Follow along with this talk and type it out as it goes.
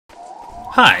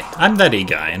Hi, I'm That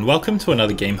E-Guy and welcome to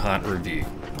another GameHEART review.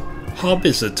 Hob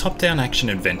is a top-down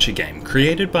action-adventure game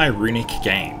created by Runic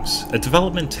Games, a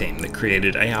development team that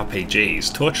created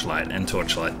ARPGs Torchlight and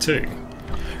Torchlight 2.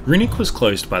 Runic was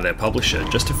closed by their publisher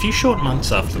just a few short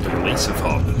months after the release of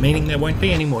Hob, meaning there won't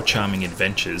be any more charming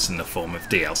adventures in the form of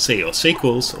DLC or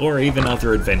sequels, or even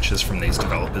other adventures from these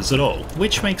developers at all,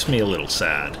 which makes me a little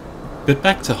sad. But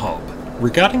back to Hob.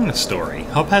 Regarding the story,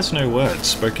 Hob has no words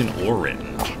spoken or written.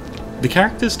 The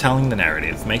characters telling the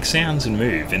narrative make sounds and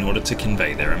move in order to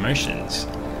convey their emotions.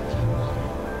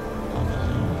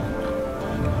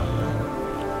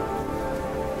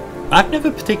 I've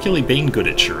never particularly been good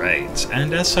at charades,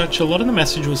 and as such a lot of the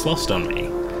message was lost on me.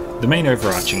 The main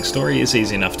overarching story is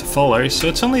easy enough to follow, so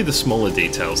it's only the smaller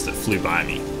details that flew by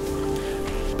me.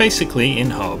 Basically, in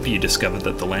Hob, you discover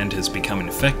that the land has become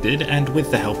infected, and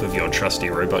with the help of your trusty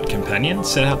robot companion,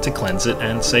 set out to cleanse it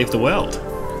and save the world.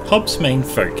 Hob's main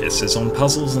focus is on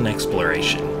puzzles and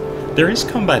exploration. There is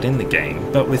combat in the game,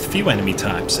 but with few enemy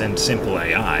types and simple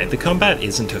AI, the combat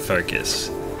isn't a focus.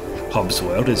 Hob's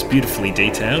world is beautifully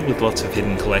detailed with lots of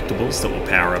hidden collectibles that will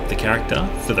power up the character,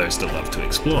 for those that love to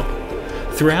explore.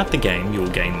 Throughout the game you will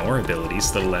gain more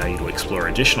abilities that allow you to explore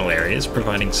additional areas,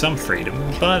 providing some freedom,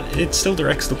 but it still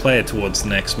directs the player towards the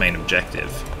next main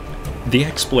objective. The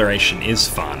exploration is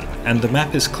fun, and the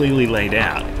map is clearly laid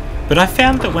out, but I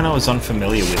found that when I was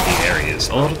unfamiliar with the areas,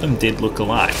 a lot of them did look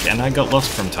alike, and I got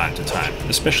lost from time to time,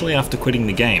 especially after quitting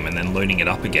the game and then loading it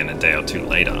up again a day or two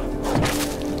later.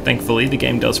 Thankfully, the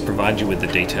game does provide you with a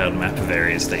detailed map of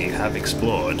areas that you have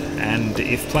explored, and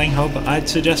if playing Hob, I'd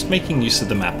suggest making use of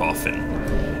the map often.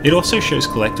 It also shows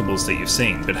collectibles that you've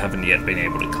seen but haven't yet been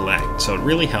able to collect, so it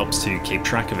really helps to keep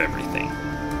track of everything.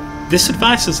 This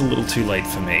advice is a little too late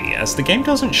for me, as the game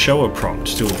doesn't show a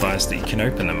prompt to advise that you can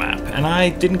open the map, and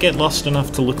I didn't get lost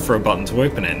enough to look for a button to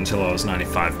open it until I was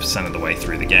 95% of the way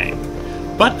through the game.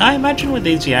 But I imagine with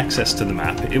easy access to the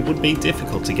map, it would be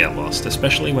difficult to get lost,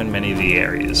 especially when many of the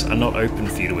areas are not open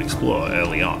for you to explore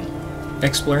early on.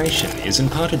 Exploration is in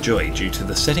part a joy due to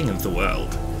the setting of the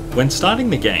world. When starting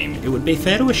the game, it would be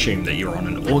fair to assume that you're on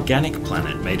an organic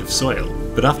planet made of soil,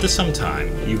 but after some time,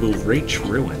 you will reach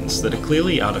ruins that are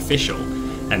clearly artificial,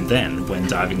 and then, when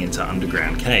diving into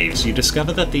underground caves, you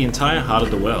discover that the entire heart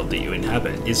of the world that you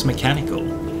inhabit is mechanical.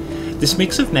 This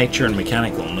mix of nature and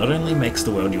mechanical not only makes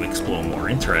the world you explore more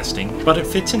interesting, but it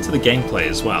fits into the gameplay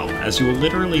as well, as you will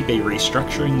literally be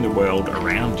restructuring the world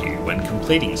around you when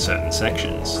completing certain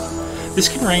sections. This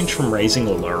can range from raising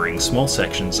or lowering small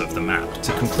sections of the map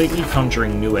to completely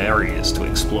conjuring new areas to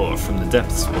explore from the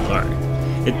depths below.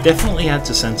 It definitely adds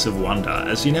a sense of wonder,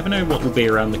 as you never know what will be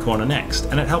around the corner next,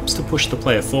 and it helps to push the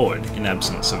player forward in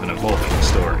absence of an evolving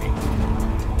story.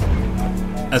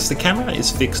 As the camera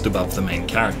is fixed above the main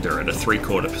character at a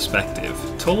 3/4 perspective,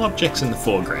 tall objects in the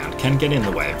foreground can get in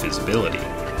the way of visibility.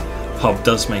 Hob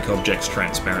does make objects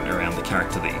transparent around the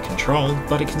character that you control,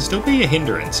 but it can still be a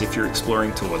hindrance if you're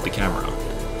exploring toward the camera.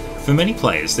 For many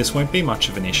players this won't be much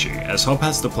of an issue, as Hob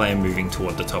has the player moving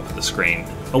toward the top of the screen,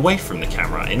 away from the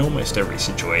camera in almost every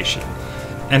situation,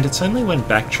 and it's only when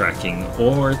backtracking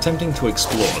or attempting to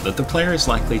explore that the player is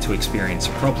likely to experience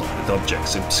a problem with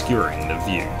objects obscuring the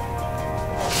view.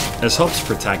 As Hob's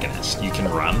protagonist, you can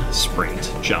run,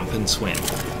 sprint, jump and swim.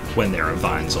 When there are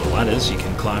vines or ladders, you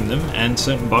can climb them, and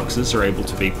certain boxes are able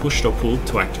to be pushed or pulled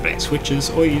to activate switches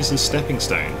or use as stepping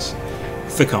stones.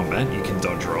 For combat, you can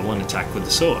dodge roll and attack with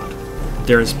the sword.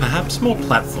 There is perhaps more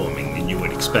platforming than you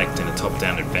would expect in a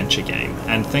top-down adventure game,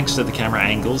 and thanks to the camera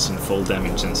angles and fall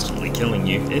damage instantly killing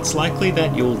you, it's likely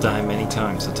that you'll die many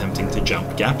times attempting to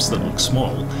jump gaps that look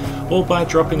small, or by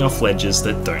dropping off ledges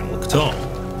that don't look tall.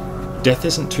 Death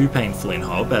isn't too painful in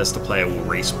Hob, as the player will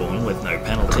respawn with no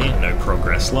penalty and no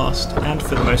progress lost, and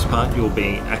for the most part you will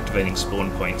be activating spawn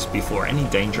points before any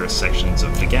dangerous sections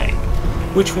of the game,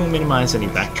 which will minimise any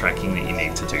backtracking that you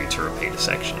need to do to repeat a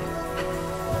section.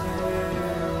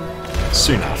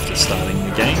 Soon after starting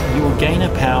the game, you will gain a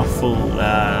powerful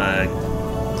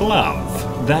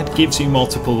glove that gives you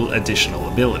multiple additional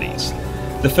abilities.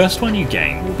 The first one you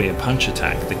gain will be a punch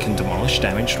attack that can demolish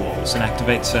damaged walls and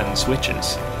activate certain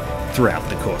switches. Throughout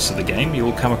the course of the game, you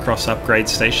will come across upgrade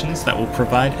stations that will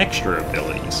provide extra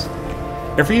abilities.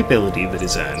 Every ability that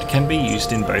is earned can be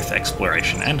used in both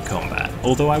exploration and combat,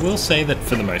 although I will say that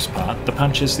for the most part, the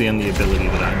punch is the only ability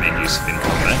that I made use of in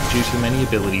combat due to many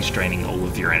abilities draining all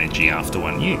of your energy after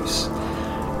one use.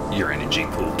 Your energy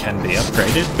pool can be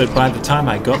upgraded, but by the time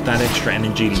I got that extra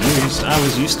energy to use, I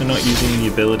was used to not using the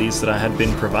abilities that I had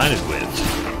been provided with.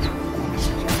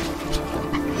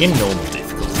 In normal difficulty,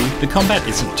 the combat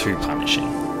isn't too punishing.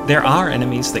 There are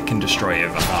enemies that can destroy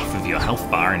over half of your health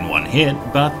bar in one hit,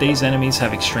 but these enemies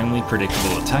have extremely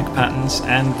predictable attack patterns,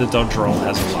 and the dodge roll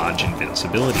has a large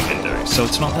invincibility window, so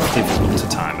it's not that difficult to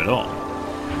time at all.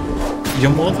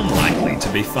 You're more than likely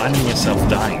to be finding yourself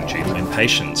dying due to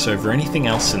impatience over anything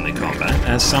else in the combat,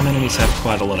 as some enemies have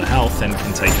quite a lot of health and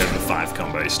can take over 5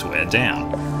 combos to wear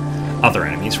down. Other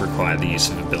enemies require the use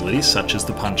of abilities such as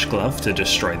the Punch Glove to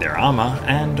destroy their armor,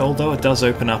 and although it does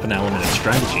open up an element of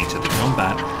strategy to the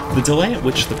combat, the delay at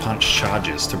which the punch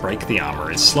charges to break the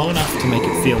armor is slow enough to make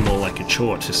it feel more like a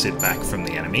chore to sit back from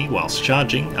the enemy whilst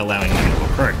charging, allowing them to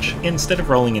approach, instead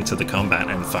of rolling into the combat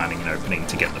and finding an opening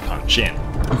to get the punch in.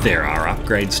 There are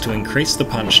upgrades to increase the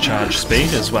punch charge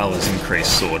speed as well as increase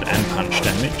sword and punch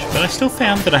damage, but I still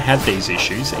found that I had these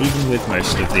issues even with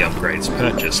most of the upgrades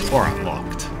purchased or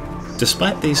unlocked.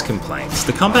 Despite these complaints,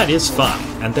 the combat is fun,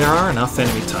 and there are enough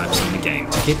enemy types in the game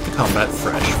to keep the combat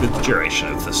fresh for the duration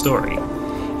of the story.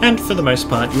 And for the most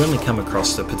part, you only come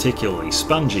across the particularly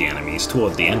spongy enemies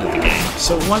toward the end of the game,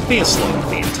 so it won't be a slog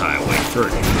the entire way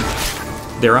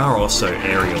through. There are also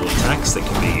aerial attacks that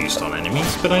can be used on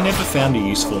enemies, but I never found a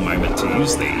useful moment to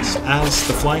use these, as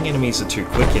the flying enemies are too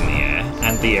quick in the air,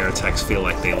 and the air attacks feel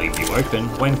like they leave you open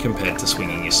when compared to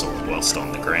swinging your sword whilst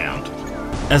on the ground.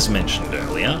 As mentioned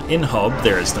earlier, in Hob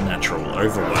there is the natural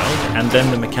overworld, and then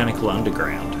the mechanical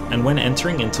underground, and when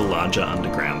entering into larger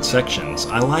underground sections,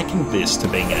 I likened this to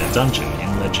being in a dungeon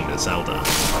in Legend of Zelda,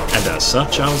 and as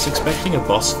such I was expecting a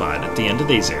boss fight at the end of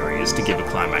these areas to give a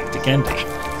climactic ending.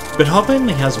 But Hob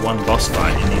only has one boss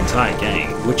fight in the entire game,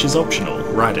 which is optional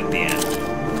right at the end.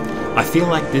 I feel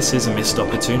like this is a missed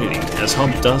opportunity, as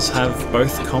Hob does have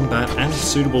both combat and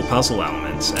suitable puzzle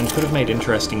elements, and could have made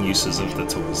interesting uses of the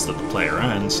tools that the player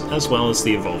earns, as well as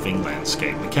the evolving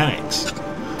landscape mechanics.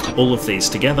 All of these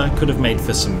together could have made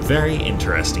for some very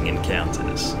interesting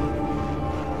encounters.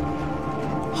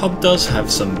 Hob does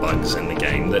have some bugs in the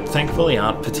game that thankfully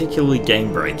aren't particularly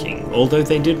game-breaking, although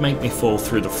they did make me fall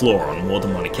through the floor on more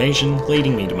than one occasion,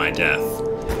 leading me to my death.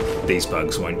 These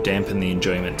bugs won't dampen the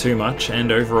enjoyment too much,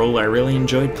 and overall I really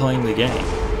enjoyed playing the game.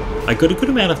 I got a good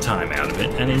amount of time out of it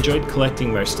and enjoyed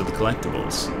collecting most of the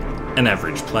collectibles. An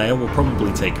average player will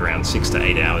probably take around 6 to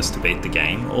 8 hours to beat the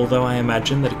game, although I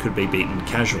imagine that it could be beaten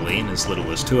casually in as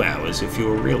little as 2 hours if you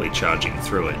were really charging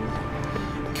through it.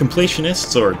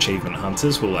 Completionists or achievement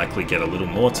hunters will likely get a little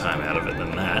more time out of it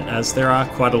than that, as there are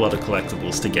quite a lot of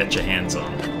collectibles to get your hands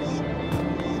on.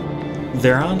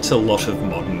 There aren't a lot of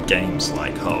modern games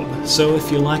like Hob, so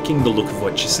if you're liking the look of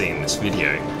what you see in this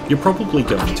video, you're probably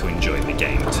going to enjoy the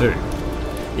game too.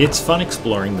 It's fun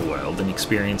exploring the world and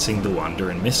experiencing the wonder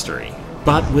and mystery,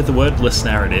 but with a wordless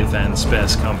narrative and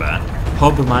sparse combat,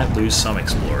 Hob might lose some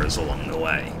explorers along the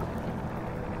way.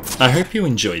 I hope you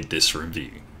enjoyed this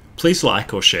review. Please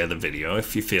like or share the video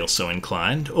if you feel so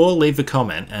inclined, or leave a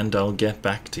comment and I'll get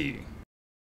back to you.